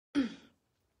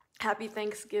Happy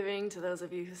Thanksgiving to those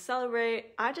of you who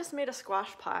celebrate. I just made a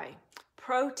squash pie.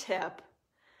 Pro tip,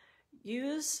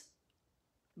 use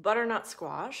butternut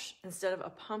squash instead of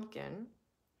a pumpkin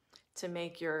to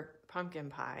make your pumpkin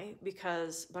pie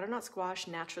because butternut squash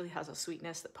naturally has a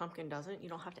sweetness that pumpkin doesn't. You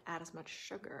don't have to add as much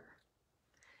sugar.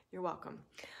 You're welcome.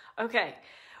 Okay,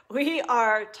 we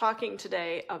are talking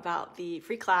today about the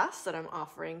free class that I'm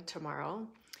offering tomorrow.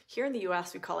 Here in the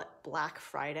US, we call it Black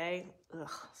Friday. Ugh,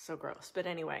 so gross. But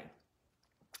anyway,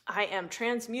 I am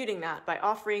transmuting that by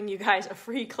offering you guys a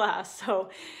free class.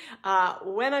 So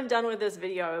when I'm done with this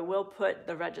video, I will put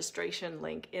the registration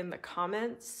link in the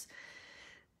comments.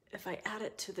 If I add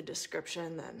it to the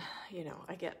description, then,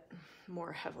 I get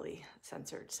more heavily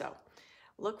censored. So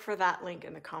look for that link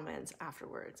in the comments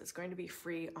afterwards. It's going to be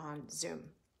free on Zoom.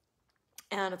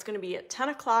 And it's going to be at 10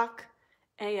 o'clock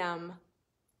a.m.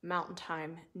 Mountain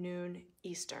Time, noon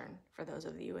Eastern, for those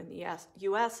of you in the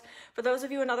US. For those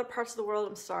of you in other parts of the world,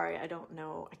 I'm sorry, I don't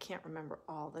know. I can't remember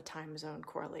all the time zone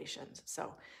correlations,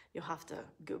 so you'll have to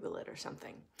Google it or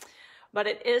something. But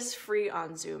it is free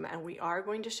on Zoom, and we are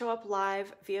going to show up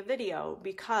live via video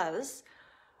because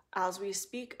as we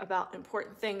speak about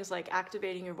important things like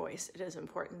activating your voice, it is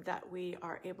important that we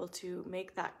are able to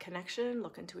make that connection,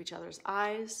 look into each other's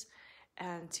eyes,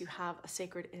 and to have a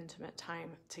sacred, intimate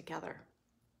time together.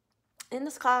 In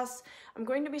this class, I'm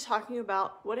going to be talking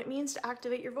about what it means to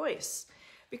activate your voice,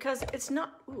 because it's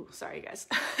not, sorry guys,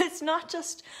 it's not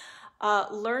just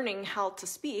learning how to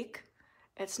speak.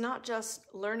 It's not just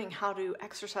learning how to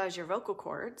exercise your vocal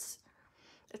cords.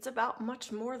 It's about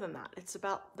much more than that. It's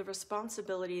about the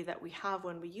responsibility that we have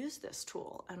when we use this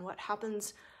tool and what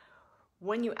happens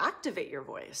when you activate your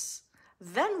voice.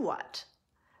 Then what?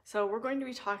 So we're going to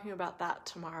be talking about that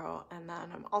tomorrow, and then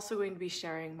I'm also going to be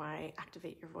sharing my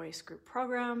Activate Your Voice group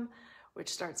program, which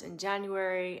starts in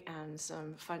January, and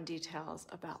some fun details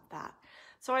about that.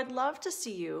 So I'd love to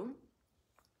see you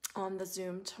on the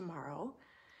Zoom tomorrow,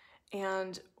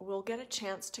 and we'll get a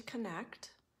chance to connect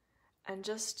and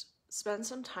just spend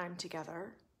some time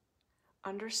together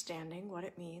understanding what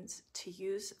it means to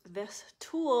use this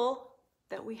tool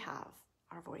that we have,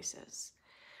 our voices.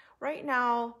 Right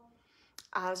now,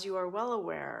 as you are well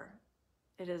aware,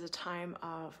 it is a time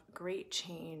of great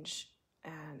change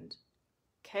and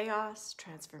chaos,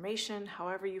 transformation,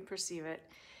 however you perceive it.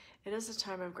 It is a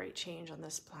time of great change on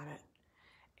this planet.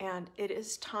 And it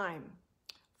is time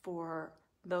for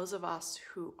those of us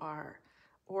who are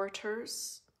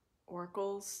orators,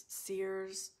 oracles,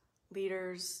 seers,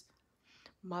 leaders,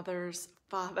 mothers,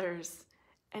 fathers,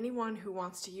 anyone who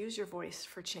wants to use your voice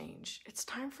for change. It's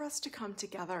time for us to come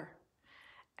together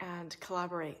and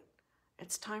collaborate.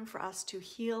 It's time for us to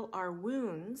heal our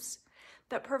wounds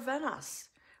that prevent us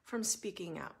from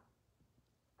speaking up.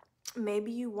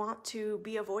 Maybe you want to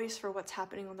be a voice for what's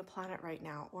happening on the planet right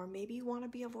now, or maybe you want to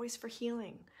be a voice for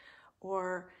healing,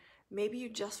 or maybe you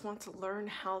just want to learn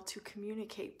how to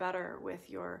communicate better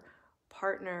with your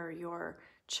partner, your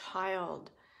child,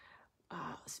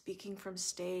 speaking from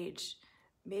stage.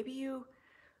 Maybe you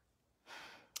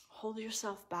hold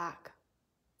yourself back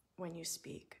when you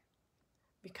speak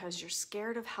because you're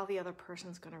scared of how the other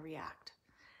person's going to react.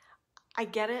 I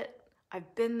get it.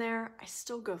 I've been there. I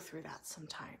still go through that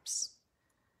sometimes.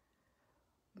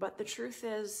 But the truth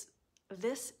is,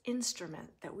 this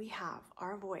instrument that we have,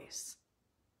 our voice,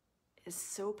 is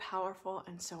so powerful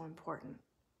and so important.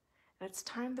 And it's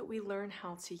time that we learn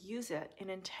how to use it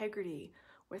in integrity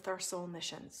with our soul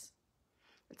missions.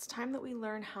 It's time that we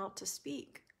learn how to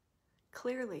speak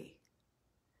clearly,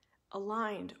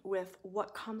 aligned with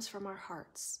what comes from our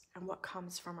hearts and what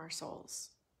comes from our souls.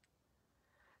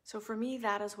 So for me,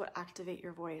 that is what Activate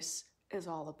Your Voice is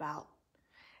all about.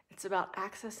 It's about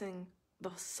accessing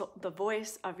the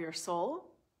voice of your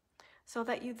soul so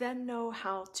that you then know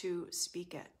how to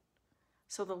speak it.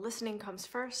 So the listening comes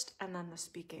first and then the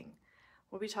speaking.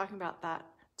 We'll be talking about that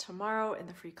tomorrow in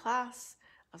the free class,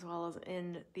 as well as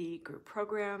in the group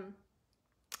program.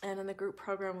 And in the group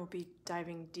program, we'll be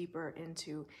diving deeper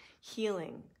into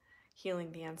healing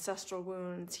the ancestral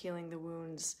wounds, healing the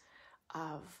wounds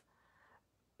of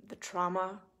the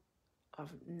trauma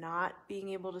of not being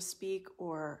able to speak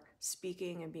or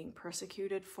speaking and being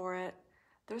persecuted for it.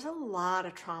 There's a lot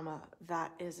of trauma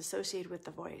that is associated with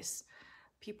the voice.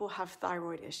 People have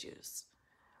thyroid issues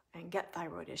and get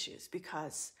thyroid issues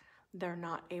because they're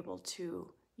not able to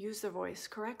use their voice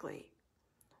correctly.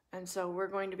 And so we're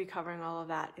going to be covering all of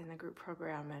that in the group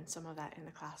program and some of that in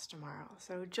the class tomorrow.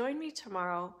 So join me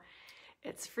tomorrow.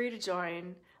 It's free to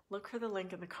join. Look for the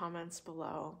link in the comments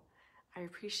below. I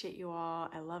appreciate you all.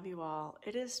 I love you all.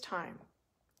 It is time.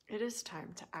 It is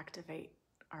time to activate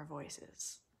our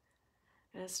voices.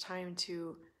 It is time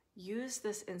to use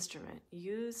this instrument,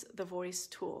 use the voice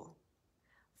tool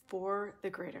for the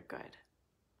greater good.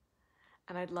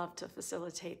 And I'd love to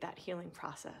facilitate that healing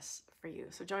process for you.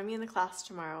 So join me in the class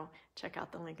tomorrow. Check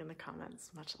out the link in the comments.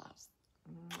 Much love.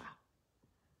 Mwah.